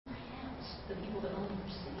the people that own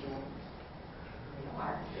residual, they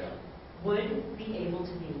are, Yeah. would be able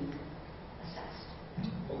to be assessed.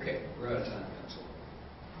 Okay, we're out of time, Council.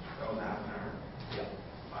 That was half an hour. Yeah.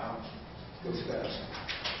 Wow. Goes fast.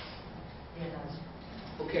 Yeah, it does.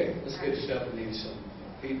 Okay, let's get Stephanie some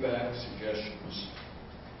feedback, suggestions.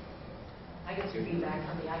 I get some feedback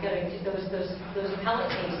from you. I gotta get those appellate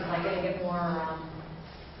cases. I gotta get more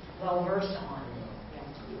well versed on. Yeah.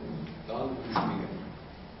 Don, who's speaking?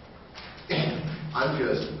 I'm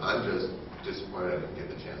just disappointed I didn't get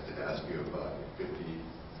the chance to ask you about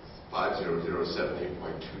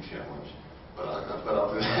 5078.2 challenge. But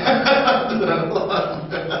I'll do that. We'll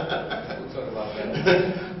talk about that.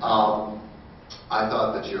 I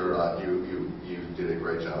thought that you did a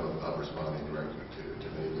great job of responding directly to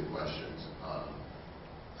many of the questions.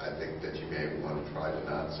 I think that you may want to try to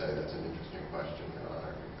not say that's an interesting question, Your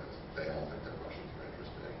Honor, because they all think their questions are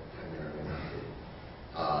interesting, and they're not.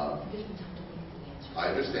 I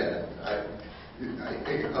understand.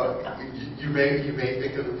 You may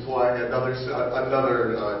think of employing another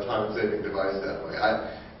time-saving device that way.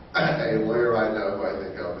 A lawyer I know who I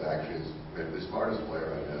think of actually is maybe the smartest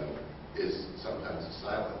lawyer I know is sometimes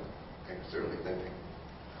silent and clearly thinking.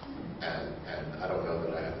 And I don't know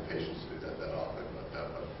that I have the patience to do that often,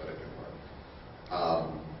 but it can work.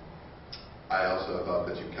 I also thought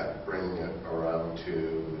that you kept bringing it around to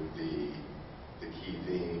the key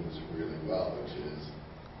themes really well, which is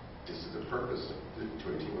this is the purpose of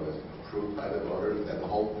 218 was approved by the voters, and the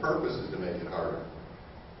whole purpose is to make it harder,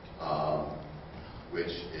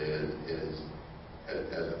 which is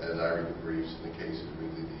as I read the briefs in the case,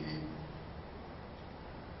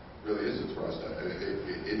 really is a thrust.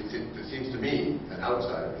 It seems to me, an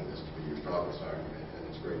outsider in this, to be your strongest argument, and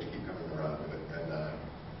it's great to keep coming around with it and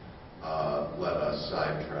let us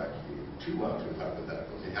sidetrack you too much with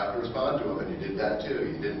hypotheticals. You have to respond to them, and you did that too.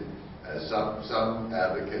 You didn't, as some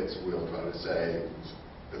advocates will try to say,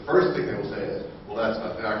 the first thing they will say is, well, that's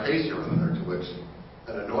not our case, Your Honor, to which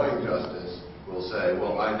an annoying justice will say,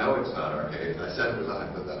 well, I know it's not our case. I said it was a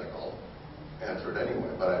hypothetical. Answer it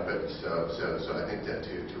anyway. So I think that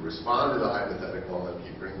to respond to the hypothetical and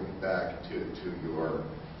keep bringing it back to your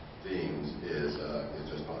themes is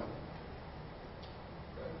just fine.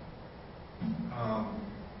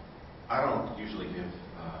 I don't usually give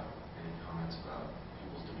any comments about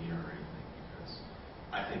people's demeanor or anything because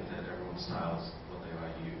I think that everyone's style is what they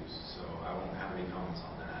might use. So I won't have any comments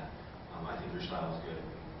on that. I think your style is good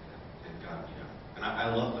and got, and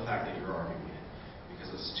I love the fact that you're arguing it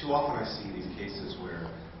because it's too often I see these cases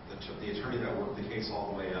where the attorney that worked the case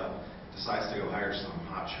all the way up decides to go hire some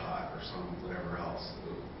hotshot or some whatever else.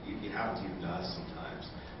 It happens even to us sometimes.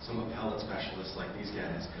 Some appellate specialists like these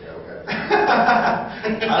guys. Yeah, okay.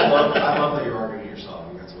 I love that you're arguing yourself. I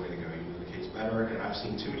think that's the way to go. You do the case better, and I've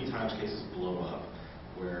seen too many times cases blow up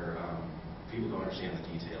where people don't understand the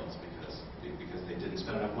details because they didn't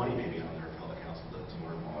spend enough money maybe on their appellate counsel to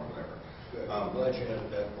learn more or whatever. Good. I'm glad you added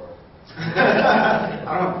that part. I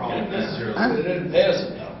don't have a problem necessarily. They didn't pay us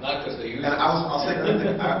enough, not because they used And it. I'll say another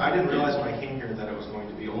thing. I didn't realize when I came here that it was going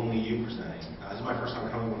to be only you presenting. This is my first time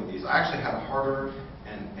coming to one of these. I actually have harder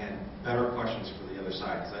and better questions for the other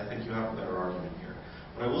side because I think you have a better argument here.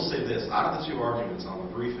 But I will say this: out of the two arguments on the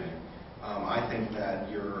briefing, I think that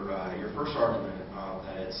your first argument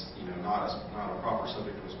that it's not a proper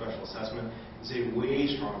subject of a special assessment is a way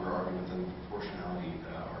stronger argument than the proportionality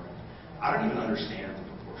argument. I don't even understand the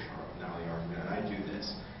proportionality argument, and I do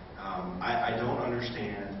this. I don't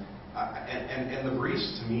understand, and the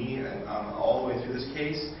briefs to me and all the way through this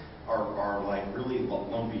case are like really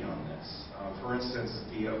lumpy on this. For instance,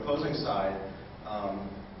 the opposing side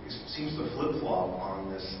seems to flip-flop on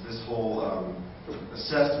this whole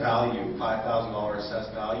assessed value, $5,000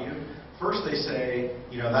 assessed value. First they say,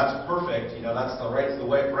 that's perfect, that's the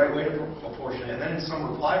right way to proportion it. And then in some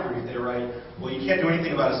reply brief they write, well, you can't do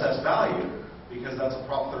anything about assessed value because that's a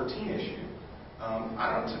Prop 13 issue.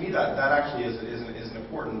 To me that actually is an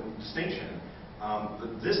important distinction.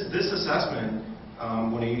 This assessment,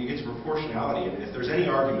 when you get to proportionality, and if there's any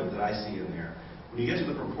argument that I see in there, when you get to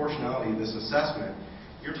the proportionality of this assessment,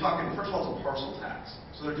 you're talking, first of all, it's a parcel tax.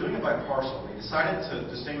 So they're doing it by parcel. They decided to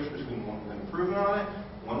distinguish between one with an improvement on it,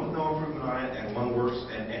 one with no improvement on it, and one works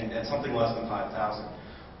and something less than 5,000.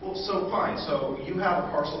 Well, so fine. So you have a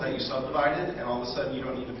parcel that you subdivided, and all of a sudden you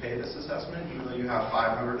don't need to pay this assessment, even though you have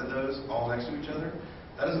 500 of those all next to each other.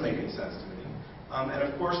 That doesn't make any sense to me. And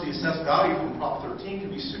of course, the assessed value from Prop 13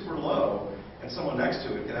 can be super low, and someone next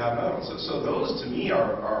to it can have no. So those, to me,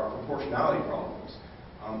 are proportionality problems.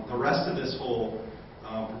 The rest of this whole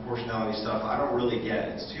proportionality stuff, I don't really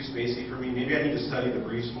get. It's too spacey for me. Maybe I need to study the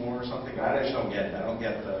briefs more or something. I just don't get it. I don't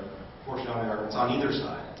get the proportionality arguments on either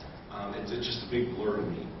side. It's just a big blur to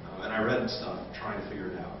me. And I read stuff trying to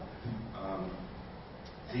figure it out.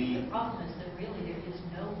 The problem is that really there is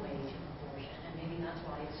no way to proportion, and maybe that's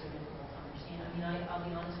why it's so difficult to understand. I mean, I'll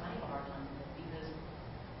be honest, I have a hard time with it because,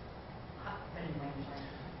 but anyway, I'm sorry.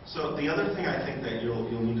 So the other thing I think that you'll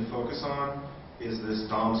need to focus on is this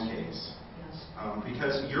DOMS case. Yes.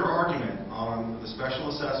 Because your argument on the special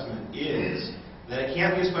assessment is that it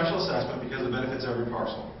can't be a special assessment because it benefits every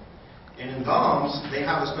parcel. And in DOMS, they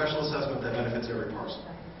have a special assessment that benefits every parcel.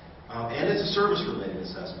 And it's a service-related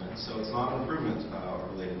assessment, so it's not an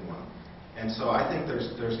improvement-related one. And so I think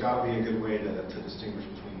there's got to be a good way to distinguish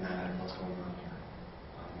between that and what's going on here.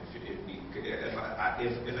 If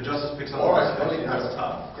a justice picks up on this, I think that's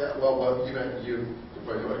tough. Yeah, well, might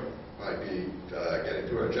be getting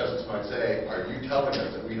to it. Justice might say, are you telling us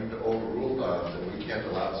that we have to overrule DOMS and we can't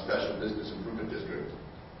allow the special business improvement district?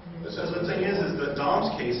 So the thing is that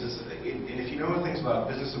DOMS cases, and if you know things about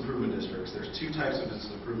business improvement districts, there's two types of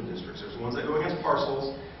business improvement districts. There's ones that go against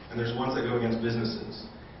parcels, and there's ones that go against businesses.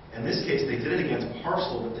 In this case, they did it against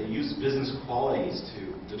parcel, but they used business qualities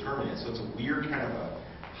to determine it. So it's a weird kind of a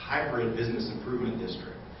hybrid business improvement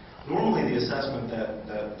district. Normally, the assessment that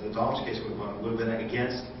the DOMS case would have been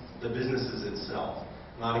against the businesses itself,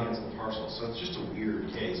 not against the parcel. So it's just a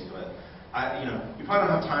weird case, but you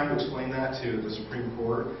probably don't have time to explain that to the Supreme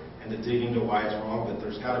Court and to dig into why it's wrong, but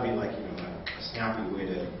there's got to be like a snappy way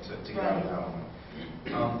to get out of that one.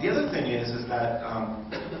 The other thing is that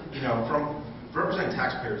from representing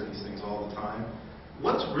taxpayers in these things all the time,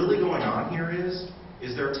 what's really going on here is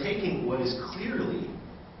they're taking what is clearly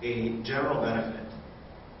a general benefit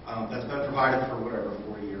that's been provided for whatever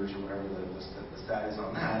 40 years or whatever the stat is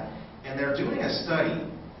on that, and they're doing a study.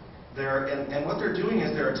 And what they're doing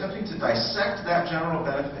is they're attempting to dissect that general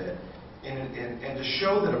benefit and to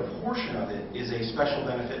show that a portion of it is a special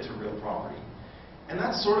benefit to real property. And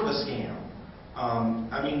that's sort of a scam.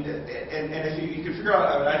 If you could figure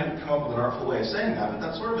out, I didn't come up with an artful way of saying that, but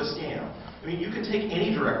that's sort of a scam. I mean, you can take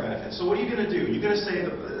any direct benefit. So what are you going to do? You're going to say,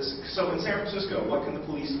 so in San Francisco, what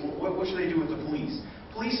should they do with the police?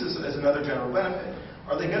 Police is another general benefit.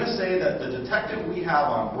 Are they going to say that the detective we have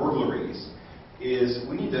on burglaries is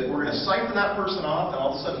we're going to siphon that person off and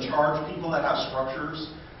all of a sudden charge people that have structures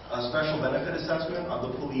a special benefit assessment of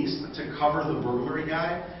the police to cover the burglary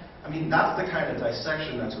guy? I mean, that's the kind of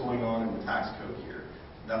dissection that's going on in the tax code here.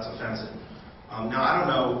 That's offensive. Now, I don't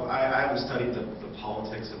know. I haven't studied the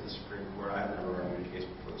politics of the Supreme Court. I've never argued a case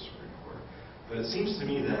before the Supreme Court. But it seems to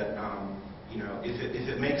me that,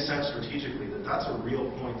 if it makes sense strategically, that's a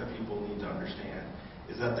real point that people need to understand,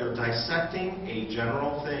 is that they're dissecting a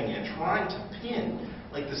general thing and trying to pin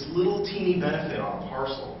like this little teeny benefit on a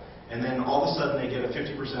parcel, and then all of a sudden they get a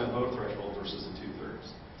 50% vote threshold versus a 2/3.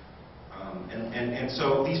 And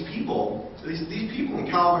so these people in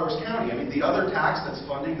Calaveras County, I mean, the other tax that's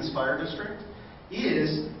funding this fire district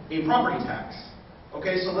is a property tax.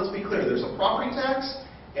 Okay, so let's be clear. There's a property tax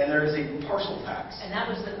and there is a parcel tax. And that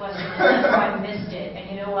was the question, and that's why I missed it. And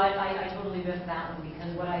you know what? I totally missed that one because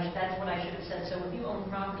that's what I should have said. So if you own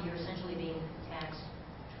property, you're essentially being taxed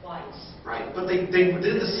twice. Right, but they did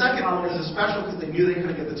the second one as a special because they knew they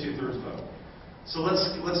couldn't get the 2/3 vote. So let's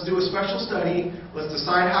do a special study. Let's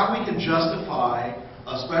decide how we can justify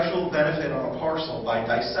a special benefit on a parcel by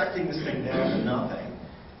dissecting this thing down to nothing.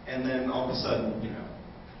 And then all of a sudden,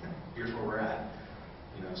 here's where we're at.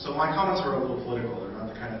 So my comments are a little political. They're not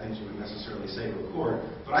the kind of things you would necessarily say to a court.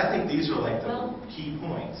 But I think these are like the key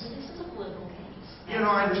points. This is a political case.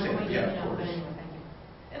 I understand. Yeah, of course. But anyway, thank you.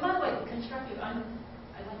 And by the way, constructive, I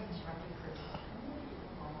like constructive criticism.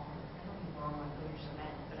 I don't mean wrong on good or so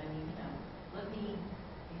bad, but I mean, let me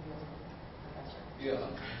be real, Professor. Yeah.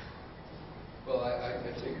 Well, I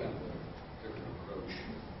take on a different approach,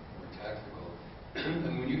 more tactical.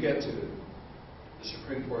 And when you get to the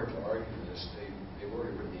Supreme Court to argue this, they've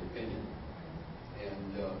already written the opinion.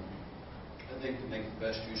 And I think to make the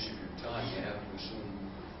best use of your time, you have to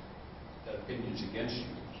assume that opinion is against you.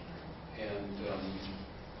 And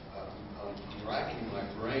I'm racking my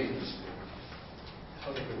brain as to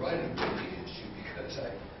how they could write an opinion against you, because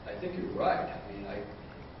I think you're right. I mean, I think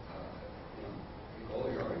all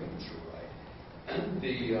your arguments are right. And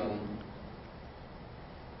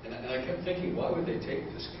and I kept thinking, why would they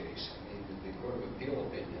take this case? I mean, the Court of Appeal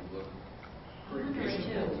opinion looked pretty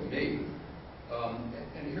reasonable to me.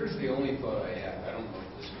 And here's the only thought I have. I don't know if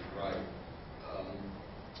this is right.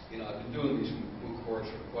 I've been doing these moot courts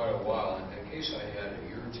for quite a while, and a case I had a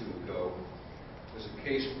year or two ago was a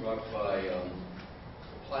case brought by the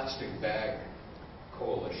Plastic Bag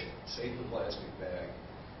Coalition, Save the Plastic Bag,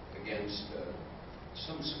 against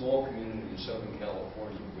some small community in Southern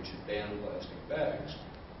California which had ban plastic bags.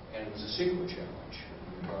 And it was a CEQA challenge,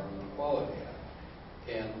 the Environmental Quality Act.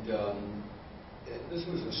 And this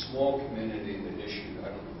was a small community that issued,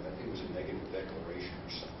 I don't know, I think it was a negative declaration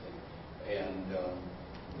or something. And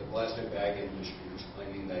the plastic bag industry was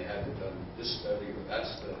claiming they hadn't done this study or that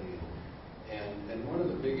study. And one of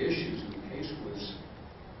the big issues in the case was,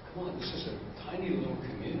 come on, this is a tiny little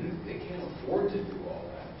community. They can't afford to do all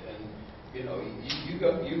that. And, you know,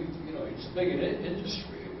 it's a big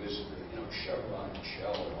industry. It was, Chevron and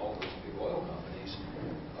Shell and all those big oil companies.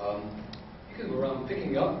 You can go around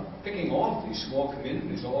picking off these small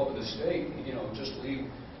communities all over the state, and, just leave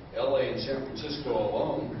LA and San Francisco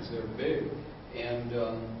alone because they're big. And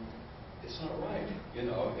it's not right.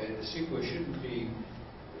 CEQA shouldn't be,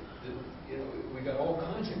 we got all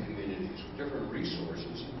kinds of communities with different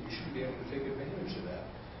resources, and you should be able to take advantage of that.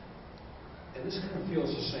 And this kind of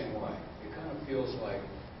feels the same way. It kind of feels like,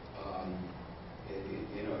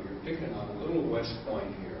 you're picking on a little West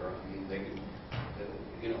Point here. I mean, they could,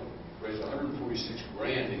 raise $146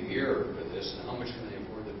 grand a year for this, and how much can they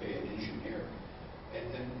afford to pay an engineer? And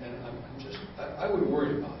I would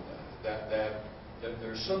worry about that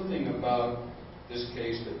there's something about this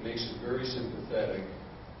case that makes it very sympathetic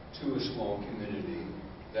to a small community,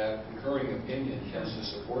 that concurring opinion tends to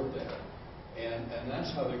support that. And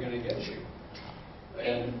that's how they're going to get you.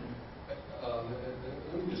 And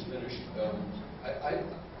let me just finish.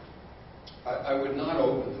 I would not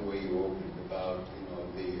open the way you opened about,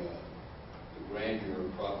 the grandeur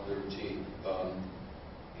of Prop 13.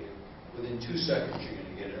 Within 2 seconds, you're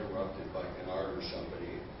going to get interrupted by Kennard or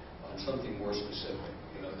somebody on something more specific.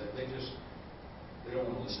 They don't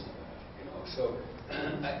want to listen to that. So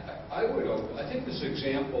I think this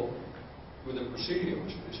example with the Presidio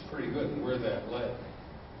is pretty good and where that led.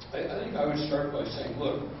 I think I would start by saying,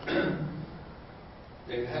 look,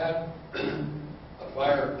 they've had a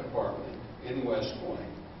fire department in West Point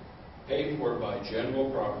paid for by general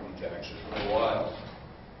property taxes for a while.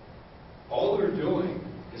 All they're doing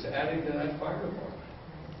is adding to that fire department.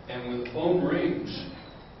 And when the phone rings,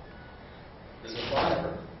 there's a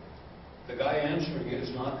fire. The guy answering it is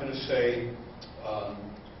not going to say,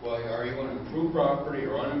 well, are you on improved property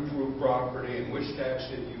or unimproved property, and which tax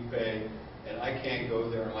did you pay, and I can't go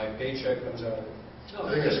there, and my paycheck comes out of it. No,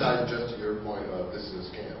 I think it's not just to your point of this is a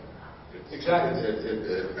scam. Exactly.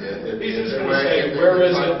 He's just going to say, where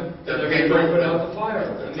is it? And they're going to put out the fire.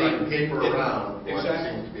 They're trying to paper around what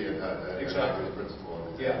exactly. seems to be an obvious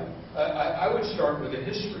principle. Yeah. I would start with the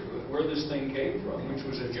history, with where this thing came from, which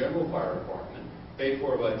was a general fire department, paid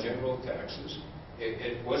for by general taxes.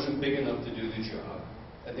 It wasn't big enough to do the job,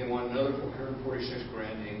 and they want another $146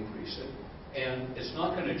 grand to increase it. And it's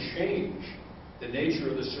not going to change the nature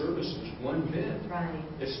of the services one bit. Right.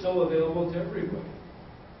 It's still available to everybody.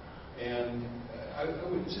 And I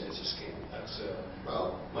wouldn't say it's a scam. That's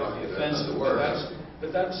might be offensive,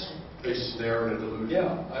 but that's a snare and a delusion.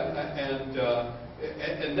 Yeah,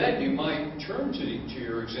 and then you might turn to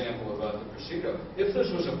your example about the Presidio. If this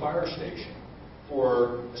was a fire station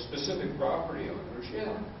for specific property owners,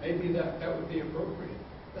 yeah, maybe that would be appropriate.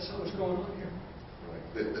 That's not what's going on here.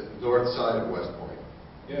 Right. The north side of West Point.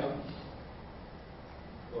 Yeah.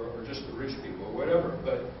 Or just the rich people, or whatever.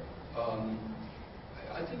 But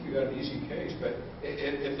I think you got an easy case. But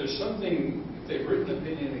if there's something, if they've written an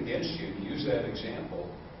opinion against you, to use that example,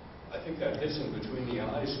 I think that hits them between the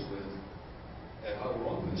eyes with how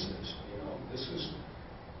wrong this is. This is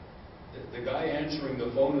the guy answering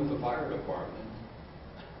the phone at the fire department.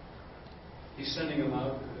 He's sending them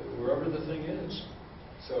out wherever the thing is.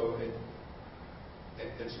 So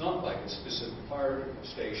it's not like a specific fire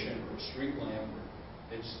station or a street lamp.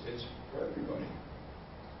 It's for everybody.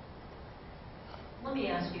 Let me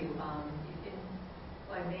ask you, if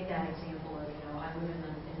I made that example of, I live in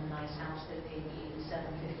a nice house that paid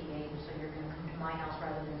 $87.58, so you're going to come to my house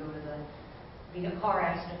rather than go to the car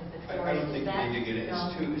accident with the tourist. I don't think you need to get it.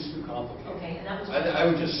 It's too complicated. Okay, and that was. I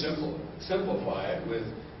would just simplify it with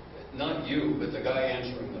not you, but the guy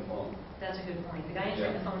answering the phone. That's a good point. The guy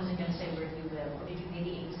answering the phone isn't going to say, where do you live? Or did you pay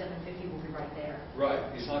the $87.50? We'll be right there. Right.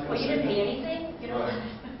 He's not going to say. Well, you didn't pay anything? Right.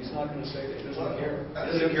 He's not going to say that. He doesn't care. He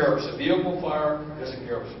doesn't care if it's a vehicle fire. He doesn't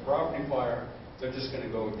care if it's a property fire. They're just going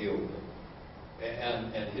to go deal with it.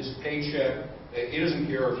 And his paycheck, he doesn't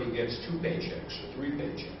care if he gets 2 paychecks or 3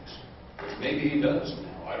 paychecks. Which maybe he does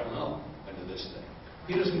now. I don't know, under this thing.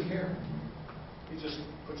 He doesn't care. He just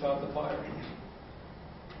puts out the fire.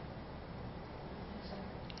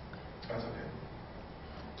 That's okay.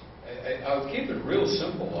 I'll keep it real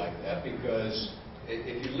simple like that, because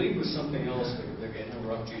if you lead with something else, they're going to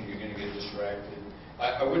interrupt you and you're going to get distracted.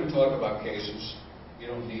 I wouldn't talk about cases. You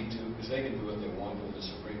don't need to, because they can do what they want with the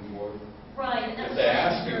Supreme Court. If they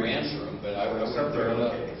ask you, answer them, but I would Except their bring it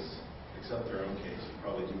own up. case. Except their own case, you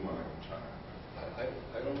probably do want to try.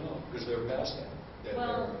 I don't know, because they're past that.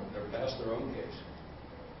 Well- They're past their own case.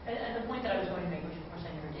 And the point that I was going to make, which of course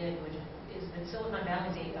I never did, which is that Silicon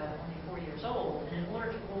Valley is only 4 years old, and in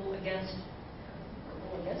order to rule against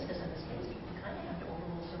us in this case, you kind of have to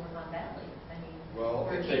overrule Silicon Valley. I mean,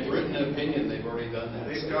 Well, we're if they've changing- written an opinion, they've already done that.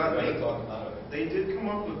 They've So got- you've got to talk them out of it. They did come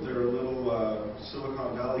up with their little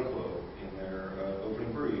Silicon Valley quote in their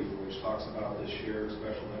opening brief, which talks about this shared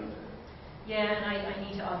special benefit. Yeah, and I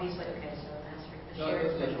need to obviously, okay, so that's the No, shared.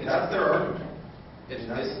 it's- That's their argument.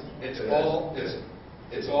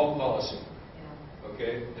 It's all policy, Yeah.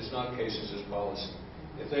 okay? It's not cases, it's policy.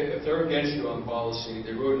 If they're against you on policy,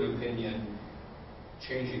 they wrote an opinion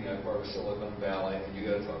changing that part of Silicon Valley, and you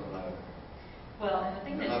got to talk them out of it. Well, and I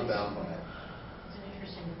think They're that's not bound by it. it's an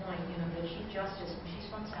interesting point, the Chief Justice, she's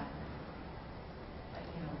from Sacramento. I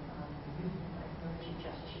know the Chief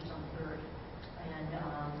Justice, she's on the third. And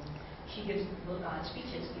she gives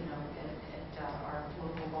speeches, at our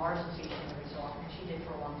local bar association every so often. She did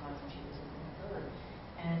for a long time when she was in the third.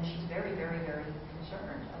 And she's very, very, very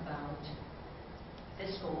concerned about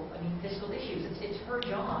fiscal issues. It's her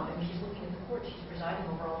job. I mean, she's looking at the courts. She's presiding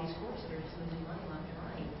over all these courts that are just losing money left and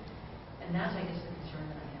right. And that's, I guess, the concern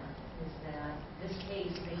that I have, is that this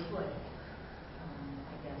case, they could,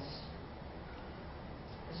 I guess,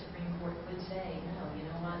 the Supreme Court could say, no, you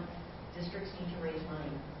know what, districts need to raise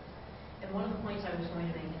money. And one of the points I was going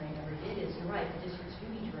to make, and I never did, is you're right, the districts do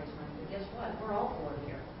need to raise money, but guess what? We're all for it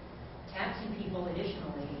here. Taxing people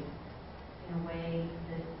additionally in a way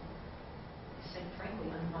that is, frankly,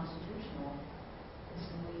 unconstitutional is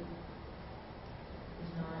simply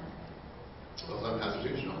is not. Well, it's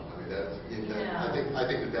unconstitutional. I mean, Yeah. I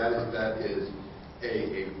think that is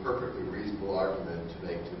a perfectly reasonable argument to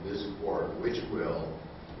make to this court, which will,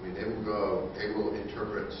 they will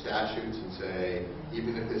interpret statutes and say,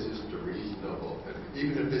 even if this isn't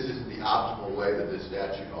even if this isn't the optimal way that this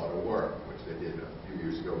statute ought to work, which they did a few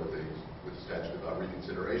years ago with the statute about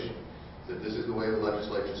reconsideration, that this is the way the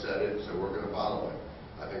legislature said it, so we're going to follow it.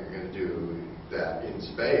 I think we're going to do that in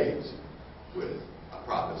spades with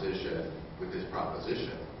this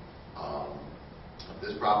proposition. If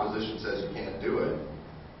this proposition says you can't do it,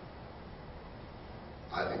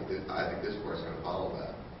 I think this court's going to follow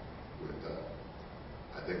that.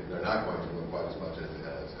 I think they're not going to look quite as much as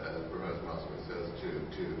Professor Mossman says to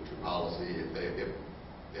policy if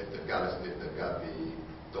they've got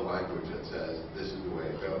the language that says this is the way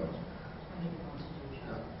it goes.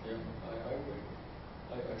 Yeah, I agree.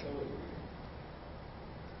 I totally agree.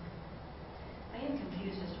 I am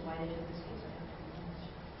confused as to why they took this case. I have to be honest.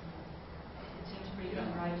 It seems pretty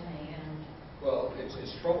right to me, and Well,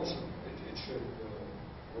 it's troublesome. It should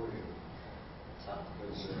worry you. tough.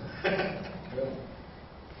 Because,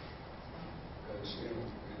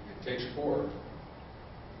 it takes 4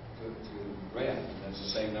 to grant, and that's the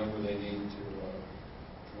same number they need to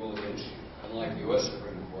rule against you. Unlike the U.S.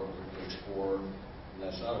 Supreme Court, where it takes 4, and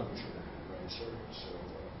that's not a majority in the Grand Circuit, so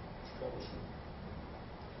it's troublesome.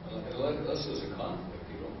 Unless there's a conflict,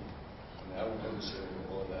 I wouldn't say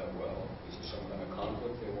all that well. Is there some kind of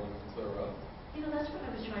conflict they want to clear up? That's what I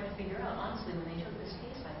was trying to figure out. Honestly, when they took this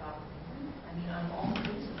case, I thought, on all the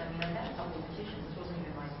cases, I had a couple of petitions. This wasn't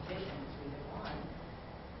even my petition, it's either one.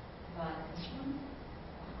 But this one,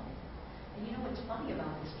 wow. And what's funny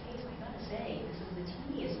about this case, I gotta say, this is the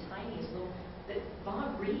teeniest, tiniest little,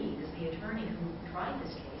 Bob Reed is the attorney who tried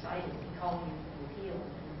this case. I didn't. He called me for the appeal,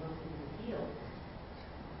 and we wrote for the appeal.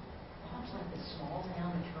 Bob's like this small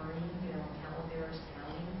town attorney, Calaveras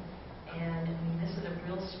County. And this is a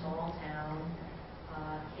real small town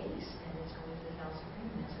case, and it's going to the House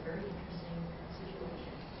Supreme. It's a very interesting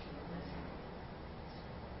situation.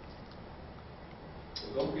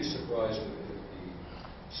 Well, don't be surprised if the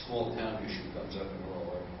small town issue comes up in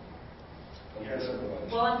oral argument. Don't be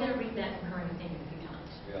surprised. Well, I'm going to read that concurring opinion a few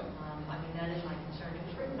times. Yeah. That is my concern. It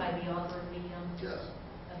was written by the author of the Yes,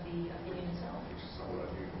 opinion itself. which is somewhat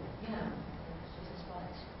unusual. Yeah, it's just his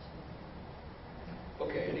thoughts.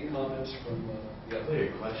 Okay, any comments from the I other?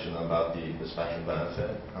 have a question about the special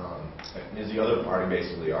benefit. Is the other party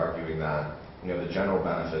basically arguing that the general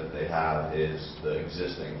benefit they have is the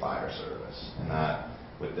existing fire service, and that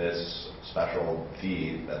with this special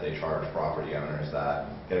fee that they charge property owners, that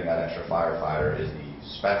getting that extra firefighter is the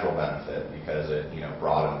special benefit because it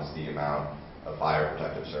broadens the amount of fire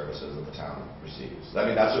protective services that the town receives.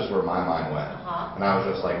 That's just where my mind went, and I was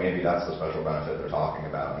just like, maybe that's the special benefit they're talking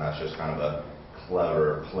about, and that's just kind of a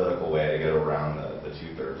clever political way to get around the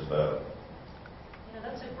 2/3 vote.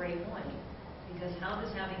 That's a great point, because how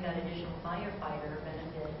does having that additional firefighter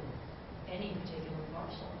benefit any particular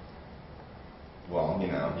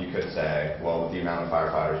well, you could say, well, with the amount of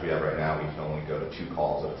firefighters we have right now, we can only go to 2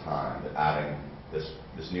 calls at a time. But adding this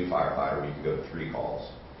new firefighter, we can go to 3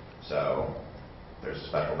 calls. So there's a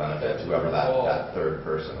special benefit to whoever that third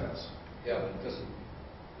person is. Yeah, but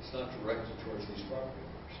it's not directed towards these property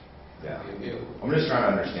owners. Yeah. It'd be a meal. I'm just trying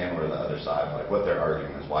to understand what the other side, like what their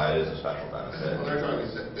argument is, why it is a special benefit. Well, they're trying to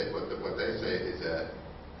say, what they say is that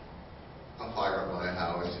a fire at my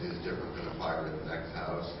house is different than a fire at the next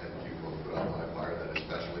house, and if you will put out my fire, that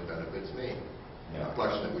especially benefits me. Yeah. A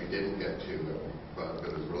question that we didn't get to, but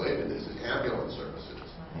that is related to this, is ambulance services.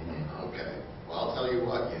 Mhm. Okay, well, I'll tell you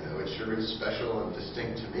what, it sure is special and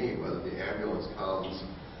distinct to me whether the ambulance comes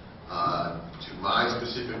to my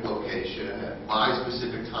specific location at my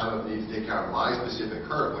specific time of need to take care of my specific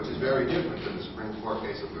hurt, which is very different than the Supreme Court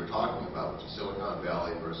case that we were talking about, which is Silicon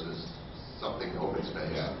Valley versus something open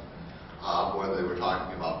space. Yeah. Where they were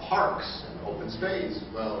talking about parks and open space.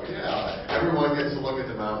 Well, yeah, everyone gets to look at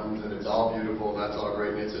the mountains and it's all beautiful and that's all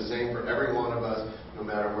great. And it's the same for every one of us, no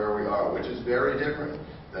matter where we are, which is very different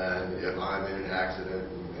than if I'm in an accident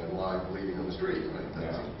and lying bleeding on the street. Right?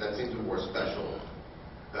 That seems a more special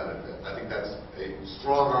benefit. I think that's a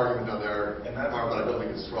strong argument on their part, but I don't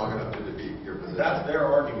think it's strong enough to defeat your position. That's their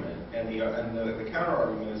argument, and the counter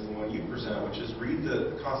argument is the one you present, which is read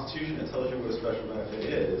the Constitution. It tells you what a special benefit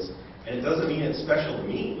is, and it doesn't mean it's special to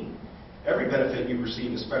me. Every benefit you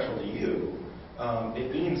receive is special to you.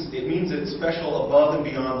 It means it's special above and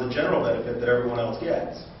beyond the general benefit that everyone else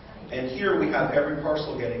gets. And here we have every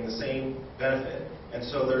parcel getting the same benefit, and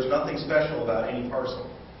so there's nothing special about any parcel.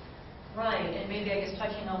 Right, and maybe I guess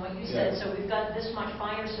touching on what you said, so we've got this much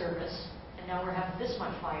fire service, and now we're having this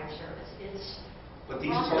much fire service. But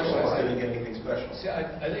these parcels didn't get anything special. See, I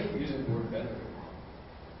think we're using the word benefit.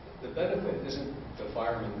 The benefit isn't the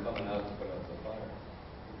fireman coming out to put out the fire.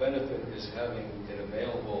 The benefit is having it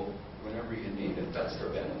available whenever you need it. That's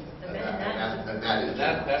the benefit.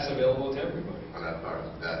 That's available to everybody. On that part,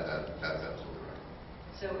 that's absolutely right.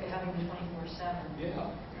 So having the 24/7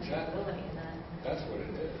 Yeah, exactly. availability in that. That's what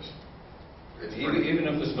it is. Even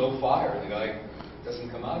if there's no fire, the guy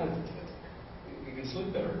doesn't come out of it. You can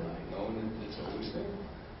sleep better at night, knowing that it's always there.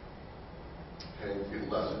 and get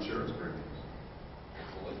less insurance premiums.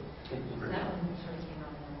 That one sort of came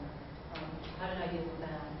out of nowhere. How did I deal with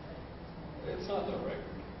that? It's on the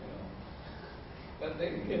record, But they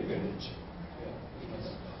get good insurance.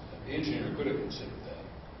 The engineer could have considered that.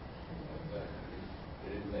 But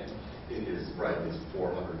they didn't name it. It is right. It's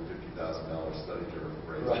 $450,000 study to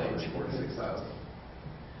raise $146,000.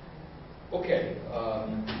 Okay.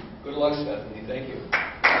 Good luck, Stephanie. Thank you.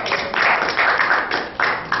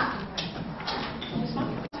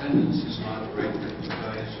 Attendance is not great, but you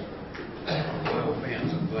guys are loyal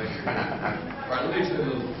fans of Glacier. All right, let me tell you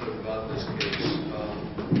a little bit about this case.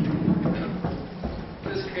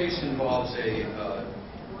 This case involves a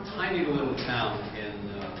tiny little town in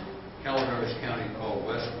Calaveras County called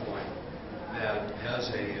West Point that has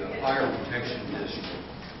a fire protection district.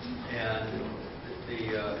 And the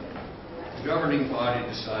governing body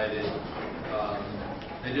decided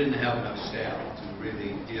they didn't have enough staff to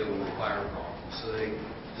really deal with the fire problem. So they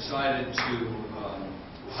decided to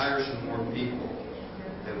hire some more people.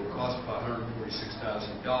 It would cost about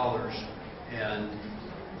 $146,000. And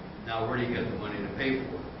now where do you get the money to pay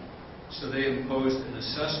for it? So they imposed an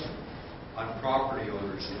assessment on property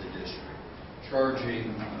owners in the district,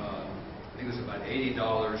 charging, I think it was about $80,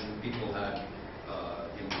 and people had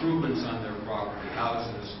improvements on their property,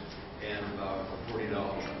 houses, and about $40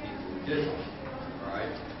 on people who didn't. All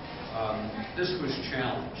right. This was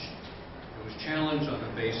challenged. It was challenged on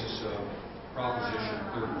the basis of Proposition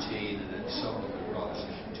 13 and then supplement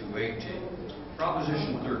Proposition 218.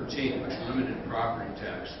 Proposition 13, which limited property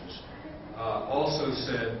taxes, also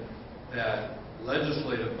said that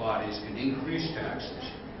legislative bodies can increase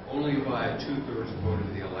taxes only by a 2/3 vote of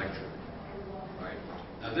the electorate. Right?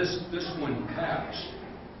 Now this one passed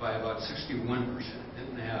by about 61%. It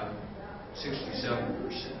didn't have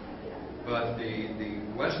 67%. But the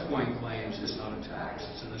West Point claims it's not a tax,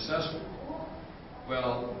 it's an assessment.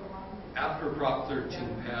 Well, after Prop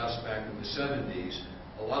 13 passed back in the 70s,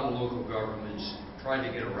 a lot of local governments tried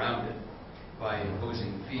to get around it by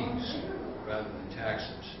imposing fees rather than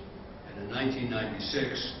taxes. And in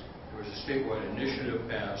 1996, there was a statewide initiative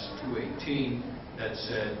passed, 218, that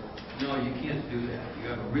said, no, you can't do that. You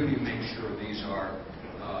have to really make sure these are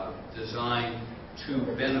designed to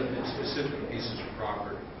benefit specific pieces of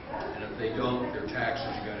property. And if they don't, their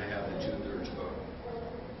taxes, you've got to have the 2/3 vote.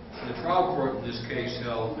 The trial court in this case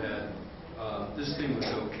held that this thing was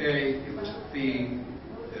okay, it was a fee,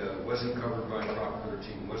 wasn't covered by Prop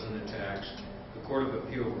 13, wasn't a tax. The Court of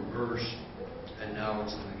Appeal reversed and and now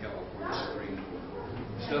it's in the California Supreme Court.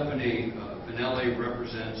 Stephanie Pinelli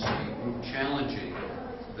represents the group challenging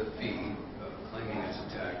the fee, claiming it's a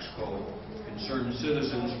tax, called Concerned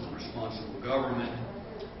Citizens for Responsible Government,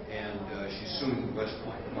 and she's suing the West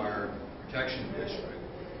Point Fire Protection District.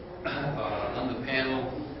 On the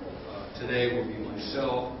panel today will be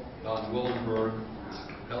myself, Don Willenberg, who's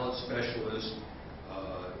an appellate specialist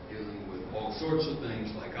dealing with all sorts of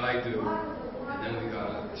things like I do, and then we got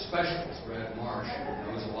a specialist, Brad Marsh,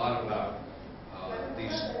 who knows a lot about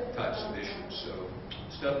these types of issues. So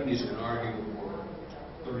Stephanie's going to argue for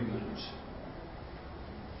 30 minutes.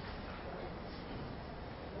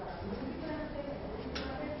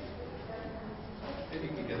 Maybe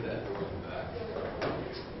you can get that door in the back.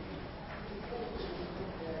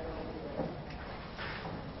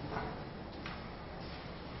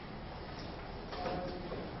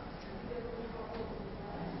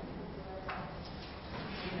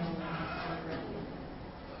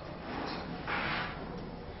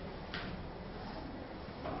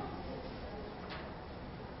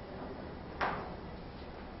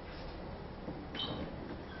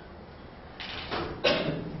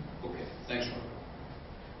 Okay, thanks, Mark.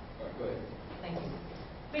 All right, go ahead. Thank you.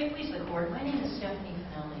 May it please the Court, my name is Stephanie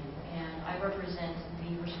Finelli, and I represent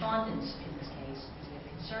the respondents in this case, the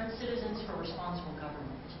Concerned Citizens for Responsible Government.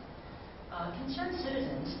 Concerned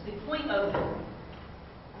Citizens, the point of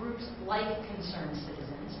groups like Concerned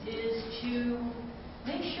Citizens is to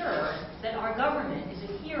make sure that our government is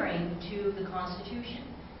adhering to the Constitution.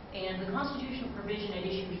 And the constitutional provision at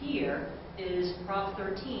issue here is Prop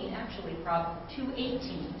 13, actually Prop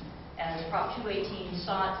 218, as Prop 218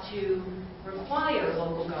 sought to require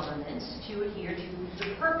local governments to adhere to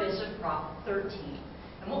the purpose of Prop 13.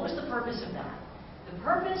 And what was the purpose of that? The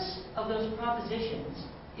purpose of those propositions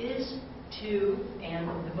is to, and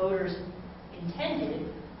the voters intended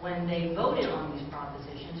when they voted on these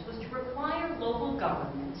propositions, was to require local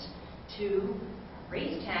governments to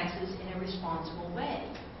raise taxes in a responsible way.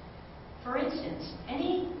 For instance,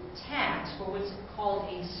 any tax for what's called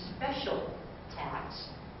a special tax,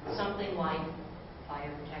 something like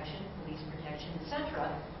fire protection, police protection,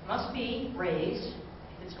 etc., must be raised,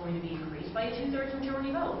 if it's going to be increased, by a 2/3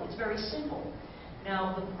 majority vote. It's very simple.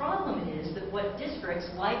 Now, the problem is that what districts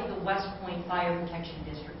like the West Point Fire Protection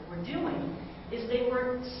District were doing is they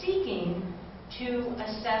were seeking to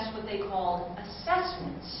assess what they called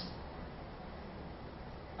assessments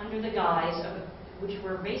under the guise of, which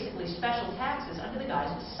were basically special taxes under the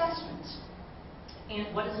guise of assessments.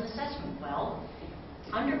 And what is an assessment? Well,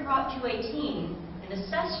 under Prop 218, an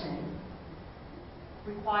assessment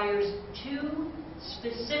requires two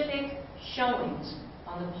specific showings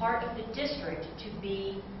on the part of the district to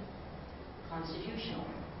be constitutional.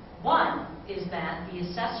 One is that the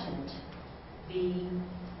assessment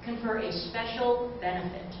confer a special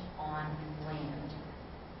benefit on land.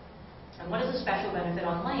 And what is a special benefit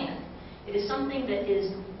on land? It is something that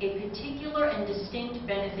is a particular and distinct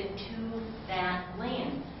benefit to that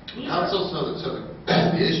land. Council, so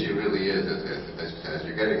the issue really is, as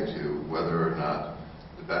you're getting to, whether or not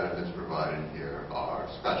the benefits provided here are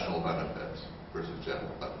special benefits versus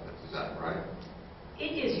general benefits. Is that right?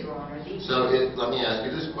 It is, Your Honor. So let me ask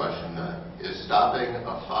you this question then. Is stopping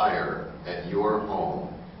a fire at your home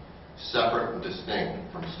separate and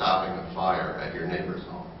distinct from stopping a fire at your neighbor's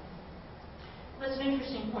home? That's an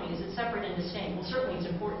interesting point. Is it separate and distinct? Well, certainly it's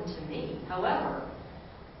important to me. However,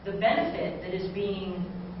 the benefit that is being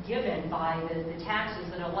given by the taxes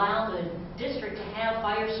that allow the district to have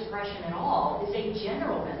fire suppression at all is a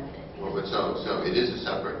general benefit. Well, but so it is a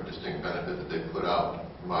separate and distinct benefit that they put out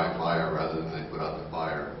my fire rather than they put out the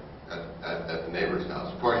fire at the neighbor's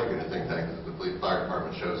house. Of course, you're going to think that because the fire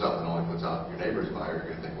department shows up and only puts out your neighbor's fire, you're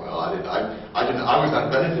going to think, well, I was not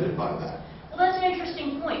benefited by that. Well, that's an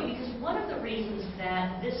interesting point, because one of the reasons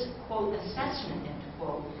that this, quote, assessment, end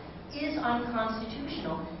quote, is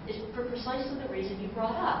unconstitutional is for precisely the reason you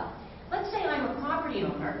brought up. Let's say I'm a property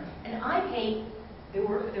owner and I paid, there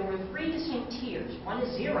were three distinct tiers. One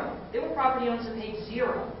is zero. There were property owners that paid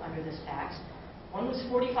zero under this tax. One was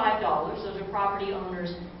 $45. Those are property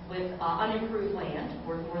owners with unimproved land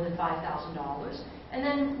worth more than $5,000. And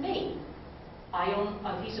then me. I own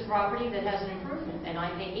a piece of property that has an improvement, and I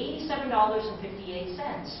pay $87.58.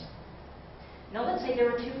 Now let's say there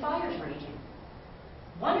are two fires raging.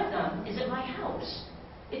 One of them is at my house.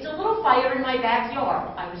 It's a little fire in my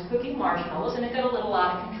backyard. I was cooking marshmallows and it got a little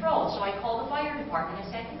out of control, so I called the fire department and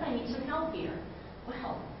said, I think I need some help here.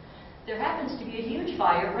 Well, there happens to be a huge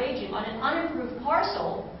fire raging on an unimproved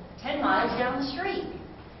parcel 10 miles down the street.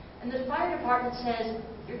 And the fire department says,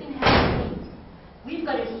 you're going to have to leave. we've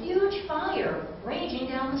got a huge fire raging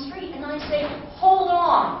down the street, and I say, hold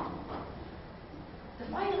on. The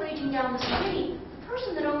fire raging down the street, the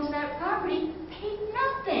person that owns that property paid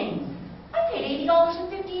nothing. I paid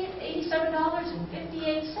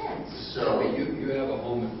 $87.58. So You have a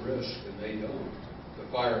home at risk, and they don't. The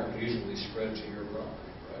fire could easily spread to your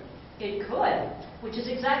property, right? It could, which is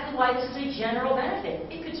exactly why this is a general benefit.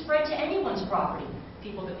 It could spread to anyone's property.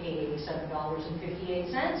 People that paid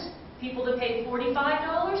 $87.58, people that paid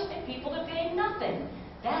 $45, and people that paid nothing.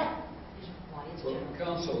 That is why it's Well, general.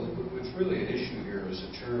 counsel, what's really an issue here is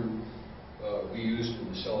a term we used in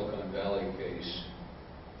the Silicon Valley case,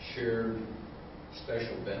 shared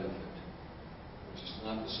special benefit, which is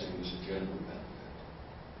not the same as a general benefit.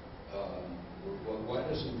 Why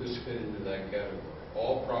doesn't this fit into that category?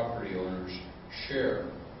 All property owners share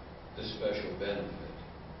the special benefit,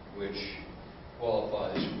 which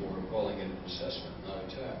qualifies for calling it an assessment, not a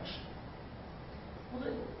tax.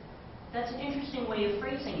 Well, that's an interesting way of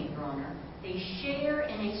phrasing it, Your Honor. They share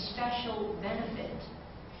in a special benefit.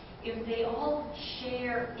 If they all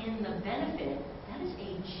share in the benefit, that is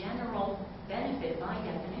a general benefit by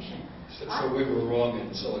definition. So we were wrong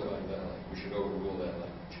in Silicon Valley. We should overrule that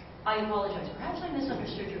language. I apologize. Perhaps I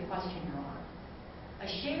misunderstood your question, Your Honor. A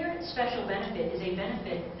shared special benefit is a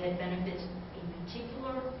benefit that benefits a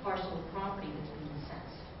particular parcel of property that's being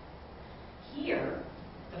assessed. Here,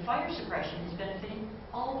 the fire suppression is benefiting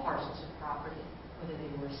all parcels of property, whether they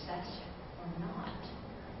were assessed or not.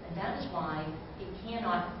 And that is why it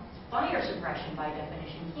cannot, fire suppression by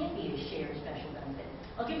definition can't be a shared special benefit.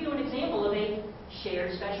 I'll give you an example of a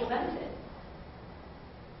shared special benefit.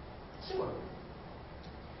 Sewer.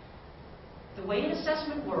 The way an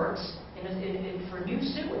assessment works for new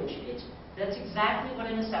sewage, that's exactly what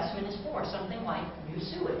an assessment is for, something like new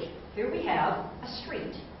sewage. Here we have a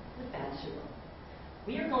street with bad sewer.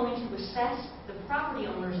 We are going to assess the property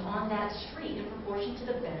owners on that street in proportion to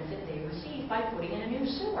the benefit they receive by putting in a new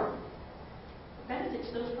sewer. It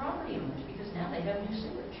benefits those property owners because now they have new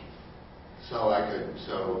sewage.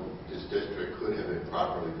 So this district could have been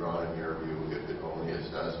properly drawn in your view if it only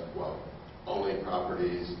assessed, only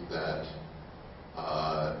properties that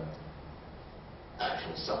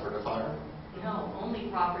actually suffered a fire? No, only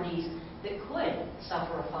properties that could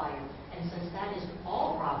suffer a fire. And since that is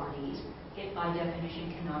all properties, it by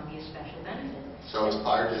definition cannot be a special benefit. So as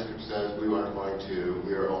fire district says, we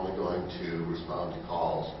are only going to respond to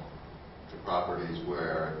calls to properties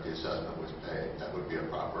where the assessment was paid. That would be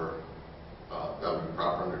proper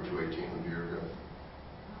under 218 would be your view.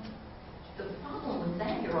 The problem with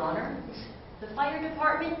that, Your Honor, is the fire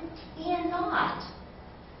department cannot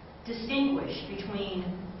distinguish between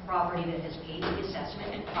property that has paid the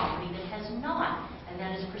assessment and property that has not. And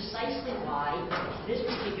that is precisely why this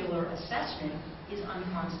particular assessment is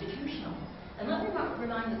unconstitutional. And let me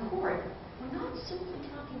remind the court, we're not simply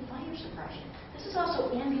talking fire suppression. This is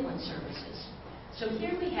also ambulance services. So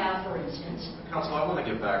here we have, for instance... Counsel, I want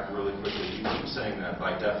to get back really quickly. You keep saying that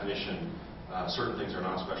by definition, certain things are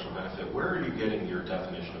not special benefit. Where are you getting your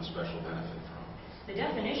definition of special benefit from? The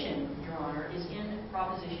definition, Your Honor, is in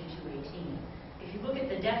Proposition 218. If you look at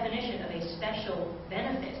the definition of a special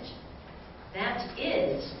benefit, that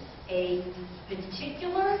is a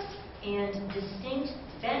particular and distinct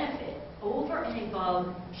benefit over and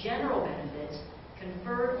above general benefits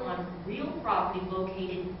conferred on real property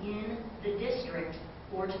located in the district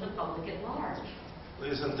or to the public at large.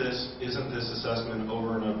 Isn't this assessment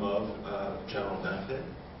over and above general benefit?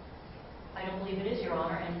 I don't believe it is, Your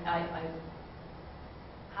Honor, and I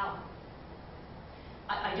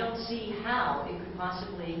don't see how it could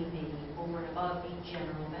possibly be over and above a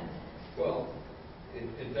general benefit. Well,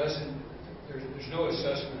 it doesn't, there's no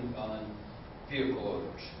assessment on vehicle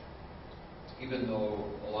owners, even though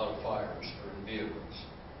a lot of fires are in vehicles.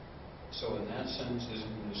 So in that sense, isn't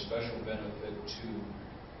it a special benefit to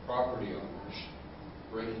property owners,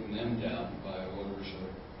 breaking them down by owners of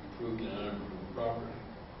improved and unimproved property?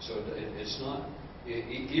 So it's not,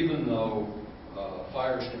 even though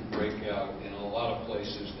fires can break out in a lot of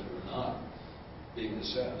places that are not being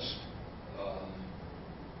assessed,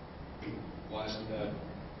 why isn't that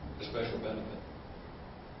a special benefit?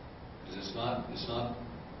 Because it's not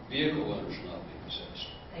vehicle owners not being assessed.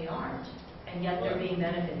 They aren't, and yet they're being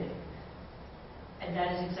benefited. And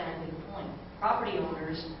that is exactly the point. Property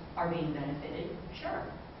owners are being benefited, sure.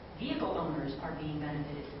 Vehicle owners are being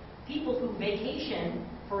benefited. People who vacation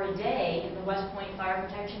for a day in the West Point Fire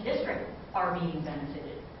Protection District are being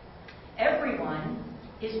benefited. Everyone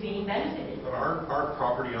is being benefited. But aren't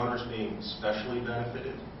property owners being specially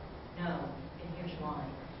benefited? No, and here's why.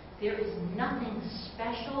 There is nothing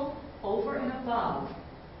special over and above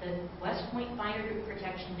the West Point Fire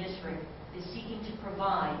Protection District is seeking to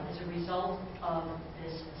provide as a result of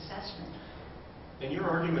this assessment. And your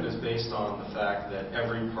argument is based on the fact that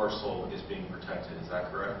every parcel is being protected, is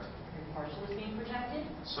that correct? Every parcel is being protected.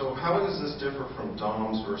 So how does this differ from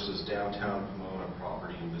DOMS versus Downtown Pomona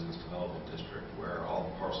Property and Business Development District, where all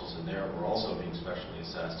the parcels in there were also being specially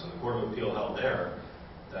assessed? And the Court of Appeal held there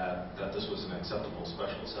that this was an acceptable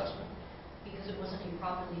special assessment. Because it wasn't a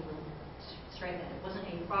it wasn't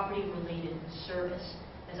a property-related service.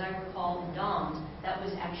 As I recall in DOMS, that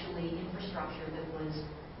was actually infrastructure that was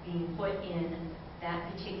being put in that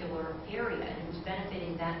particular area, and it was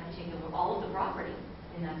benefiting all of the property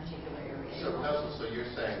in that particular area. So, Council, so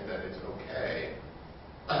you're saying that it's okay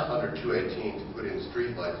under 218 to put in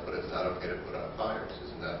streetlights, but it's not okay to put out fires?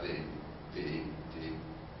 Isn't that the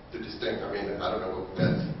distinct? I mean, I don't know.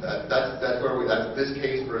 That's where that's this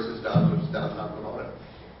case versus downtown Pomona.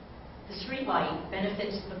 The street light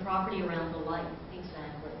benefits the property around the light,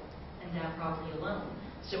 exactly, and that property alone.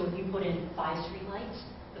 So if you put in 5 street lights,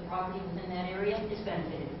 the property within that area is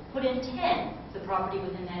benefited. Put in 10, the property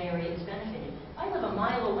within that area is benefited. I live a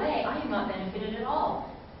mile away, I am not benefited at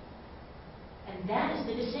all. And that is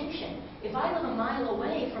the distinction. If I live a mile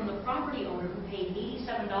away from the property owner who paid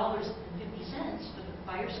 $87.50 for the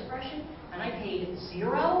fire suppression, and I paid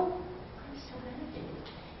 $0, I'm still benefited.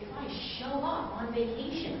 If I show up on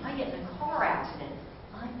vacation, I get in a car accident,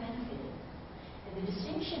 I'm benefited. And the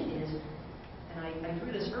distinction is, and I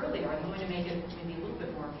drew this earlier, I'm going to make it maybe a little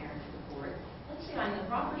bit more apparent to the court. Let's say I'm the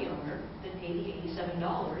property owner that paid the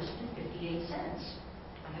 $87.58.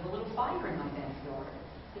 I have a little fire in my backyard,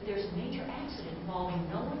 but there's a major accident involving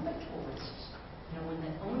no one but tourists. No one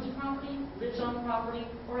that owns property, lives on property,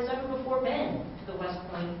 or has ever before been to the West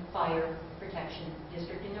Point Fire Protection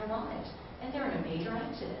District in their lives. And they're in a major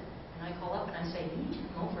accident. And I call up and I say, you need to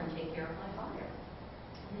come over and take care of my fire.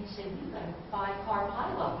 And they say, we've got a 5-car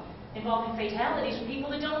pileup involving fatalities from people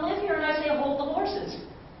that don't live here. And I say, hold the horses.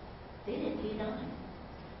 They didn't pay a dime.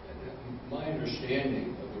 My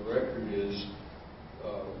understanding of the record is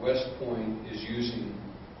West Point is using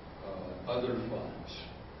other funds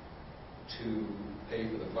to pay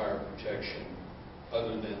for the fire protection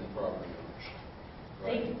other than the property owners.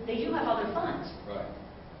 Right? They do have other funds. Right.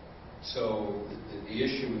 So the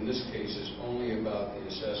issue in this case is only about the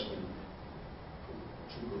assessment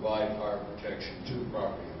to provide fire protection to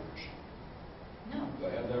property owners. No. Do I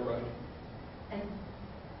have that right? And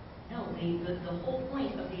no, the whole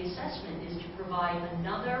point of the assessment is to provide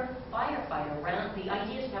another firefighter. The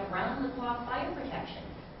idea is to have round-the-clock fire protection.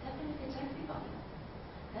 That benefits everybody.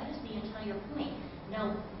 That is the entire point.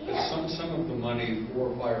 Now, if... Some of the money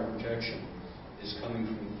for fire protection is coming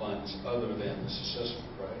from funds other than this assessment,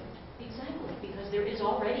 right? Exactly, because there is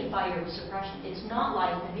already fire suppression. It's not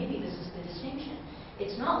like, and maybe this is the distinction,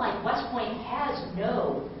 it's not like West Point has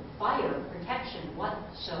no fire protection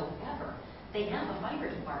whatsoever. They have a fire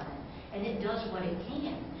department, and it does what it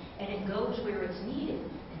can, and it goes where it's needed.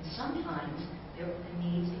 And sometimes the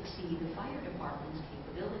needs exceed the fire department's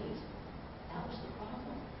capabilities. That was the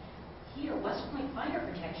problem. Here, West Point Fire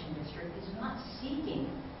Protection District is not seeking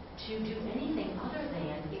to do anything other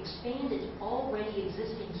than expand its already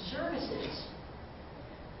existing services.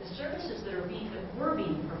 The services that were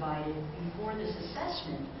being provided before this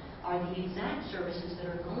assessment are the exact services that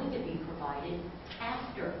are going to be provided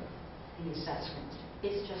after the assessment.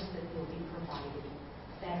 It's just that they'll be provided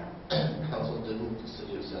better. Council, didn't the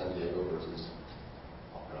city of San Diego versus,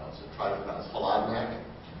 I'll pronounce it, try to pronounce Haladnak,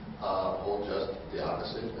 hold just the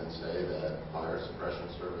opposite and say that fire suppression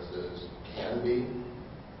services can be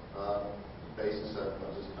the basis of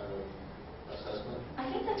this kind of assessment?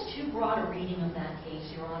 I think that's too broad a reading of that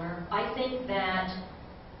case, Your Honor. I think that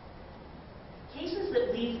cases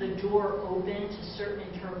that leave the door open to certain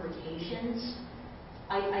interpretations,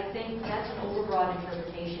 I think that's an overbroad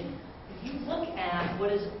interpretation. If you look at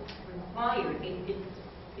what is required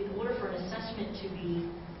in order for an assessment to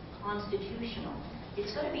be constitutional,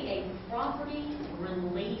 it's going to be a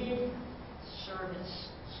property-related service.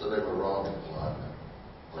 So they were wrong in Haladnak?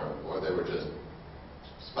 Or they were just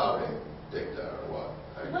spouting dicta or what?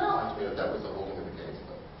 Well, that was the holding of the case.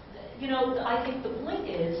 You know, I think the point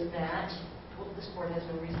is that, well, this court has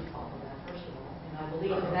no reason to call for that, first of all. And I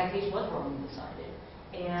believe that that case was wrongly decided.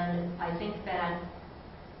 And I think that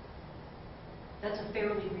that's a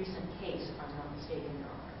fairly recent case, if I'm not mistaken, Your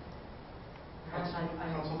Honor.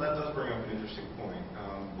 Counsel, that does bring up an interesting point.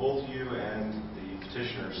 Both you and the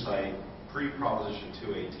petitioner cite pre-Proposition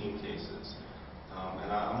 218 cases.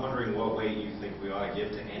 And I'm wondering what weight you think we ought to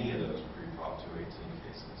give to any of those pre-Prop 218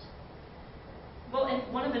 cases. Well, and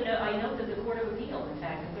one of the, I note that the Court of Appeal, in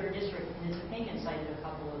fact, the Third District, in its opinion, cited a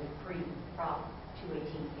couple of pre-Prop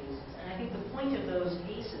 218 cases. And I think the point of those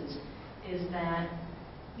cases is that,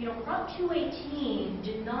 you know, Prop 218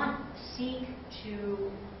 did not seek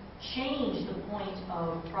to change the point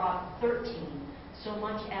of Prop 13 so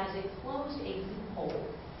much as it closed a loophole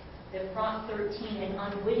that Prop 13 had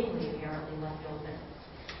unwittingly apparently left open.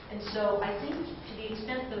 And so I think to the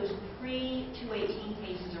extent those pre-218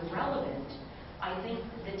 cases are relevant, I think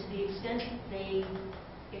that to the extent they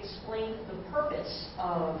explain the purpose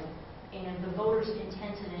of and the voters'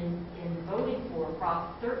 intent in voting for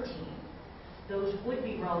Prop 13, those would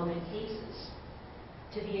be relevant cases.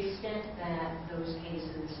 To the extent that those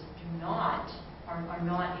cases are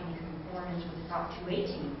not in conformance with Prop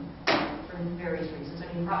 218 for various reasons.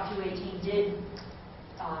 I mean, Prop 218 did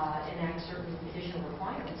enact certain additional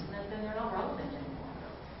requirements, and then they're not relevant anymore.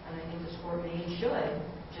 And I think this Court may and should,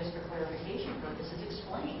 just for clarification purposes,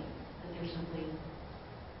 explain that they're simply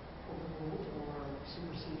overruled or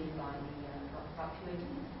superseded by the Prop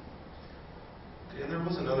 218. And there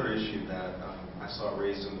was another issue that I saw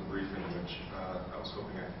raised in the briefing, which I was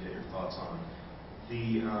hoping I could get your thoughts on.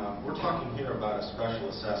 We're talking here about a special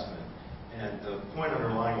assessment, and the point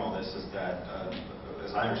underlying all this is that,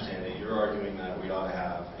 as I understand it, you're arguing that we ought to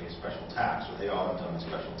have a special tax, or they ought to have done a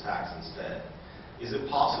special tax instead. Is it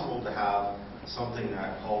possible to have something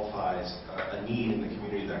that qualifies, a need in the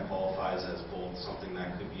community that qualifies as both something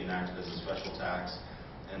that could be enacted as a special tax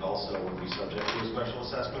and also would be subject to a special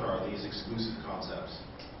assessment, or are these exclusive concepts?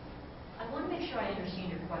 I want to make sure I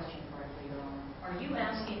understand your question correctly, Your Honor. Are you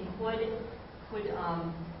asking, could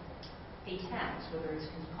a tax, whether it's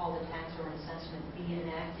called a tax or an assessment, be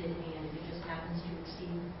enacted, and if it just happens to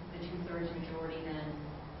exceed the two-thirds majority, then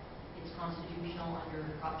it's constitutional under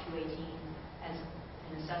Prop 218 as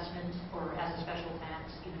an assessment or as a special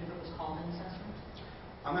tax, even if it was called an assessment?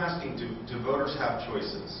 I'm asking, do voters have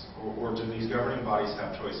choices, or do these governing bodies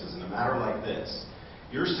have choices? In a matter like this,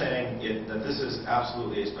 you're saying that this is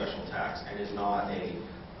absolutely a special tax and is not a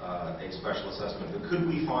special assessment. But could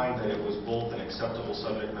we find that it was both an acceptable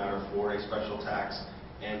subject matter for a special tax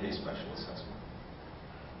and a special assessment?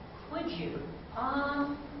 Could you?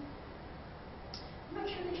 I'm not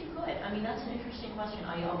sure that you could. I mean, that's an interesting question.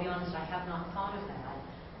 I'll be honest, I have not thought of that.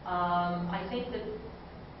 I think that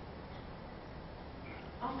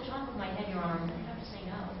off the top of my head, Your Honor, I'm going to have to say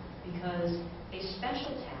no, because a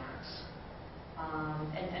special tax,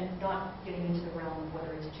 and not getting into the realm of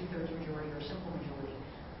whether it's a two-thirds majority or a simple majority,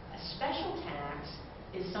 a special tax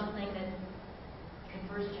is something that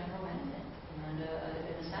confers a general benefit, and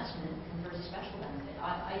an assessment confers a special benefit.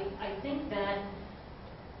 I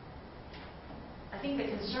think the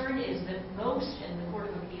concern is that most, and the Court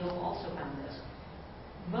of Appeal also found this,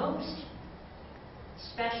 most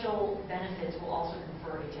special benefits will also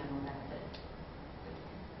confer a general benefit.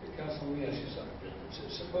 Counsel, let me ask you something.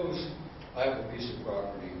 Suppose I have a piece of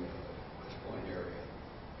property in this point area,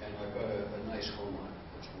 and I've got a nice home on it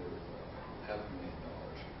that's worth $500,000.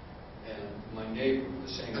 And my neighbor, the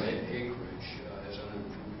same acreage, has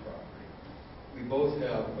unimproved property. We both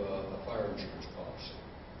have a fire insurance policy.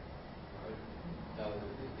 Right? Now,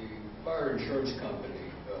 the fire insurance company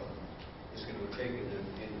is going to be taken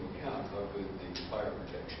into account how good the fire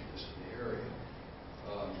protection is in the area.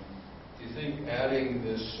 Do you think adding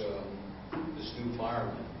this new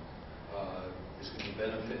fireman is going to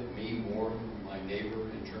benefit me more than my neighbor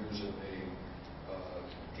in terms of a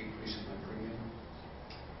decrease in my premium?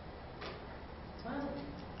 Well,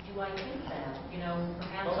 do I think that? You know,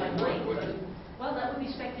 perhaps I might. Well, that would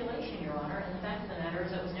be speculation, Your Honor. And the fact of the matter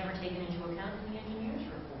is that was never taken into account in the engineer's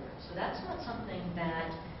report. So that's not something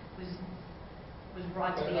that was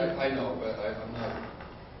brought to the... I know, but I'm not...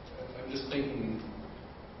 I'm just thinking...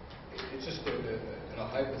 It's just a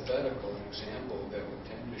hypothetical example that would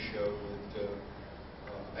tend to show that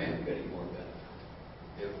I am getting more benefit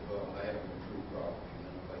if I have an improved property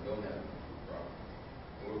than if I don't have an improved property.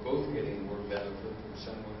 And we're both getting more benefit than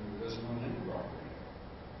someone who doesn't own any property.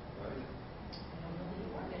 Right? I don't know that you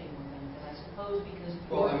are getting more benefit, I suppose, because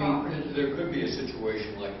well, I mean, property... there could be a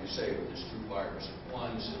situation, like you say, where there's two fires at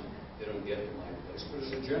once and they don't get to my place. But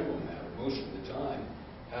as a general matter, most of the time,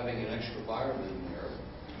 having an extra fireman there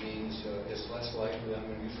means it's less likely I'm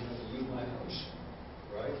going to lose my house,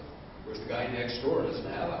 right? Whereas the guy next door doesn't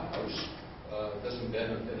have a house, doesn't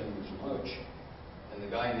benefit him as much, and the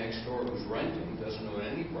guy next door who's renting doesn't own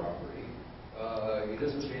any property, he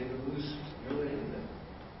doesn't stand to lose nearly anything.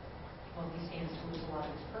 Well, he stands to lose a lot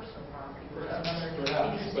of his personal property. Perhaps.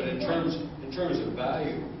 But in terms of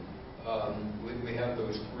value, we have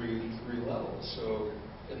those three levels. So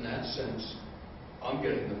in that sense, I'm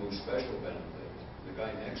getting the most special benefit. the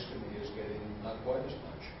guy next to me is getting not quite as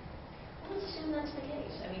much. Well, let's assume that's the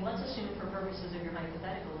case. I mean, let's assume for purposes of your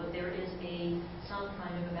hypothetical that there is some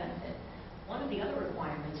kind of a benefit. One of the other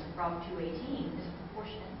requirements of Prop 218 is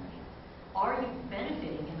proportionality. Are you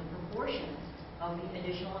benefiting in the proportion of the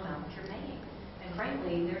additional amount that you're paying? And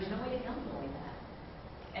frankly, there's no way to calculate that.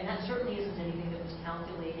 And that certainly isn't anything that was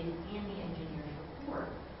calculated in the engineer's report.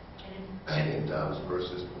 In Downs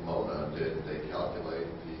versus Pomona, did they calculate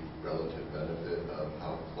the relative benefit of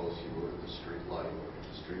how close you were to the street light or to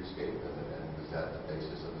the streetscape, and was that the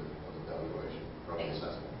basis of the valuation from the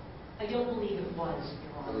assessment? I don't believe it was,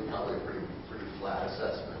 Your Honor. Really, probably a pretty flat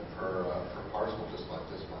assessment per parcel, just like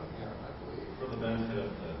this one here, I believe. For the benefit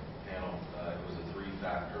of the panel, it was a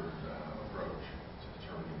three-factor approach to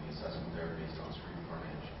determining the assessment there based on street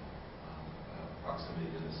frontage,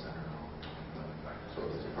 proximity to the center, and all the other factors. So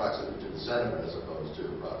it's proximity to the center as opposed to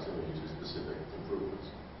proximity to specific improvements.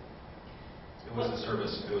 It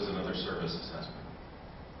was another service assessment.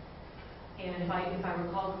 And if I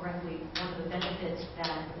recall correctly, one of the benefits that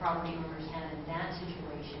the property owners had in that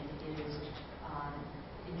situation is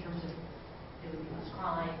in terms of there would be less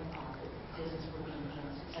crime, business would be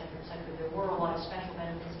enhanced, et cetera, et cetera. There were a lot of special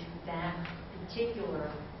benefits to that particular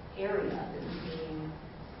area that was being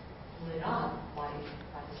lit up by the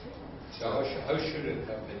street owners. So how should it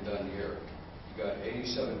have been done here? You got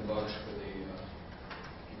 $87 for the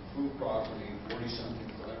improved property, 40-something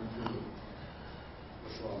for unimproved.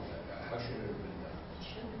 What's wrong with that? How should it have been done? It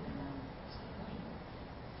shouldn't have been done. That's the point.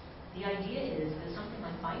 The idea is that something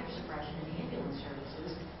like fire suppression and ambulance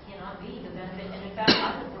services cannot be the benefit. And in fact,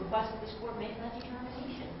 I would request that this court make that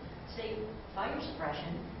determination. Say fire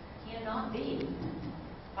suppression cannot be.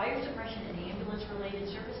 Fire suppression and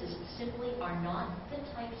ambulance-related services simply are not the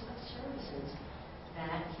types of services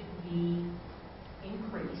that can be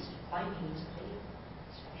increased by means of a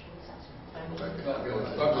special assessment. I thought we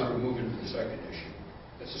were moving to the second issue.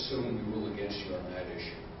 Let's assume we rule against you on that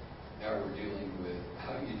issue. Now we're dealing with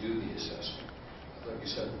how you do the assessment. I thought you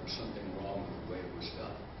said there was something wrong with the way it was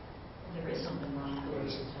done. Well, there is something wrong with the way What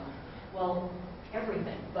is it it? was done. Well,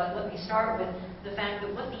 everything. But let me start with the fact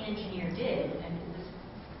that what the engineer did, and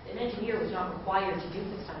an engineer was not required to do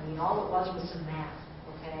this. I mean, all it was some math,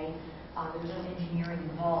 okay? There was no engineering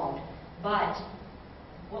involved. But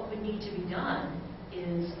what would need to be done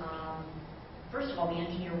is, first of all, the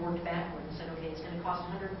engineer worked backwards and said, okay, it's going to cost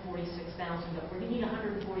 $146,000. We're going to need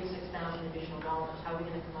 $146,000 additional dollars. How are we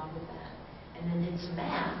going to come up with that? And then did some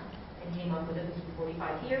math and came up with it.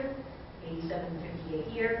 45 here,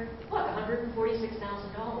 87.58 here. Look, $146,000.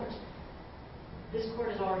 This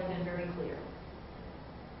court has already been very clear.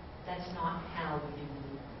 That's not how you do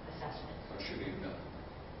the assessment. How should he have done?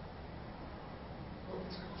 Well,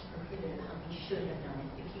 it's cost prohibitive how he should have done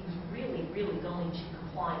it. If he was really, really going to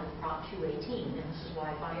comply with Prop 218, and this is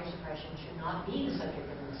why fire suppression should not be the subject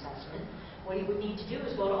of an assessment, what he would need to do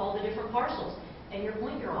is go to all the different parcels. And your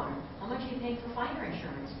point, Your Honor, how much are you paying for fire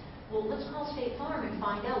insurance? Well, let's call State Farm and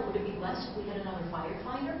find out, would it be less if we had another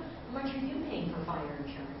firefighter? How much are you paying for fire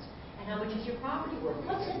insurance? And how much is your property worth?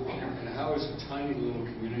 What's in there? And how is a tiny little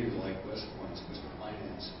community like West Point supposed to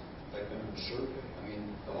finance that kind of a survey? I mean,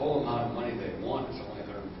 the whole amount of money they want is only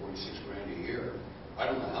 $146 grand a year. I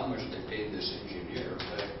don't know how much they paid this engineer,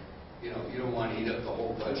 but you don't want to eat up the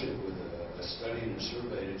whole budget with a study and a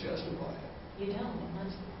survey to justify it. You don't, and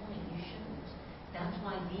that's the point. You shouldn't. That's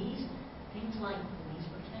why these things like police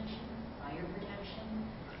protection, fire protection,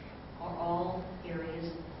 are all areas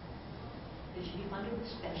that should be funded with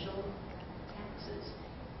special taxes.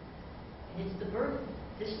 And it's the burden.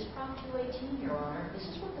 This is Prop 218, Your Honor. This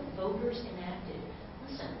is what the voters enacted.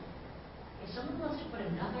 Listen, if someone wants to put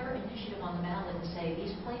another initiative on the ballot and say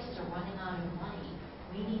these places are running out of money,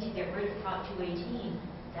 we need to get rid of Prop 218,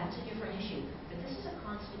 that's a different issue. But this is a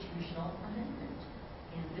constitutional amendment.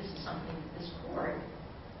 And this is something that this court,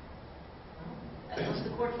 unless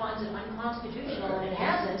the court finds it unconstitutional, and it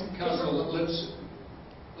hasn't. Counsel, let's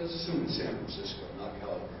assume it's San Francisco, not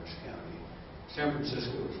Calaveras County. San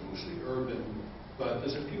Francisco is mostly urban, but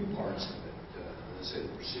there's a few parts of it, let's say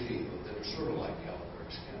the Presidio, that are sort of like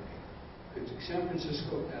Calaveras County. Could San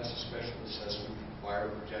Francisco pass a special assessment for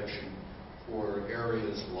fire protection for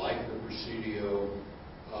areas like the Presidio,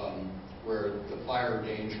 where the fire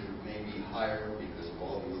danger may be higher because of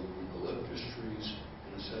all the eucalyptus trees,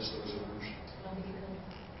 and assess those owners? I don't think you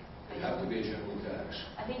could. It'd have to be a general tax.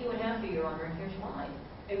 I think it would have to, Your Honor, and here's why.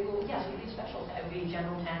 It will, yes, it would be a special tax. It would be a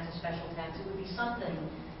general tax, a special tax. It would be something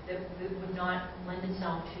that would not lend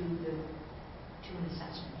itself to an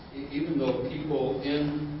assessment. Even though people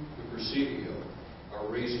in the Presidio are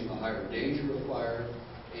raising a higher danger of fire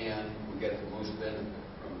and would get the most benefit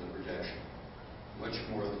from the protection. much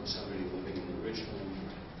more than somebody living in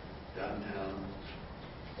Richmond, downtown.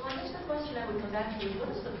 Well, I guess the question I would come back to is, what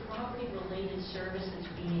is the property-related service that's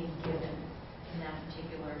being given in that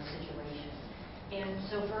particular situation? And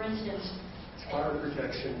so, for instance... Fire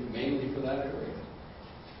protection mainly for that area,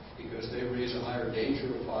 because they raise a higher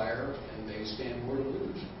danger of fire and they stand more to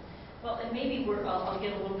lose. Well, and maybe I'll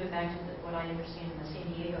get a little bit back to what I understand in the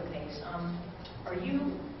San Diego case. Are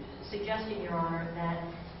you suggesting, Your Honor, that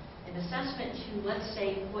an assessment to, let's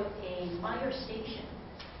say, put a fire station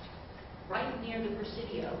right near the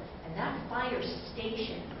Presidio, and that fire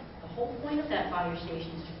station, the whole point of that fire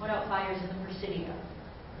station is to put out fires in the Presidio.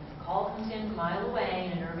 When the call comes in a mile away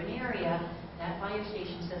in an urban area, that fire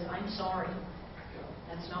station says, I'm sorry,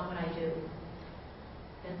 that's not what I do.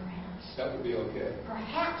 Then perhaps... That would be okay.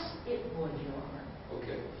 Perhaps it would, Your Honor.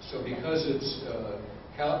 Okay. So because it's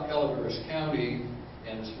Calaveras County,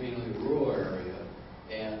 and it's mainly a rural area,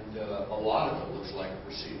 and a lot of it looks like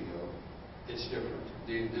Presidio, it's different.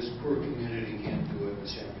 This poor community can't do it, but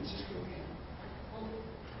San Francisco can. Well,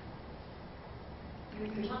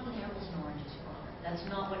 you're talking apples and oranges, Your Honor. That's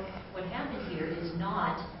not what happened here. Is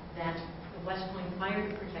not that the West Point Fire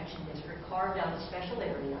Protection District carved out a special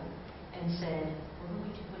area and said, we're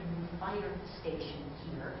going to put a new fire station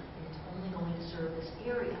here, and it's only going to serve this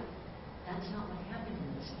area. That's not what happened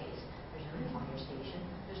in this case. There's no new fire station.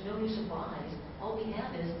 There's no new supplies. All we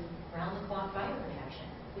have is round-the-clock fire protection,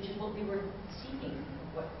 which is what we were seeking,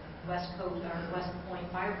 what West Point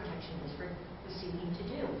Fire Protection District was seeking to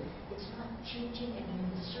do. It's not changing any of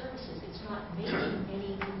the services. It's not making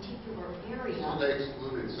any particular area. So they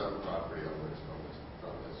excluded some property owners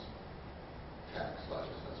from this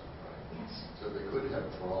tax/assessment, right? Yes. So they could they have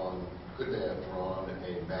drawn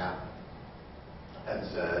a map and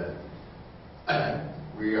said,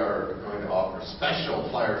 we are going to offer special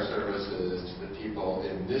fire services to the people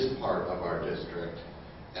in this part of our district,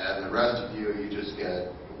 and the rest of you just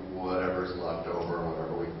get whatever's left over,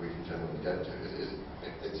 whatever we can generally get to.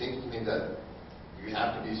 It seems to me that you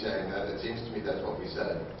have to be saying that. It seems to me that's what we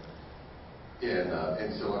said in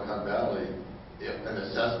Silicon Valley. If an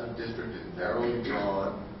assessment district is narrowly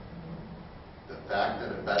drawn, the fact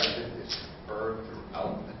that a benefit is conferred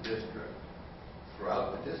throughout the district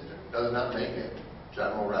does not make it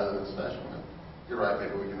general rather than special. You're right,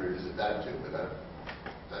 maybe we can revisit that too, but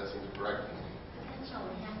that seems correct to me. But that's not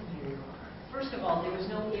what happened here, Your Honor. First of all, there was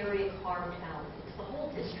no area carved out. It's the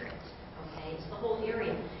whole district, okay? It's the whole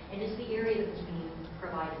area. And it's the area that was being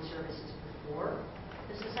provided services before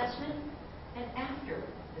this assessment and after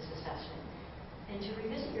this assessment. And to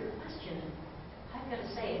revisit your question, I've got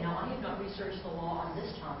to say, now I have not researched the law on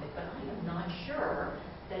this topic, but I am not sure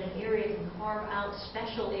that an area can carve out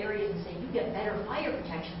special areas and say, you get better fire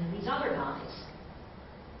protection than these other guys.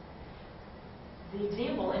 The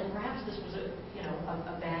example, and perhaps this was a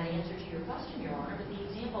bad answer to your question, Your Honor, but the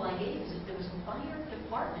example I gave is that there was a fire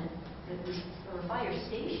department or a fire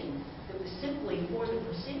station that was simply for the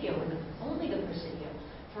Presidio and only the Presidio.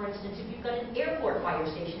 For instance, if you've got an airport fire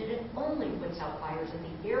station and it only puts out fires at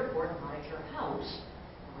the airport, not at your house,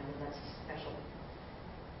 whether that's a special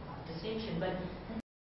distinction, but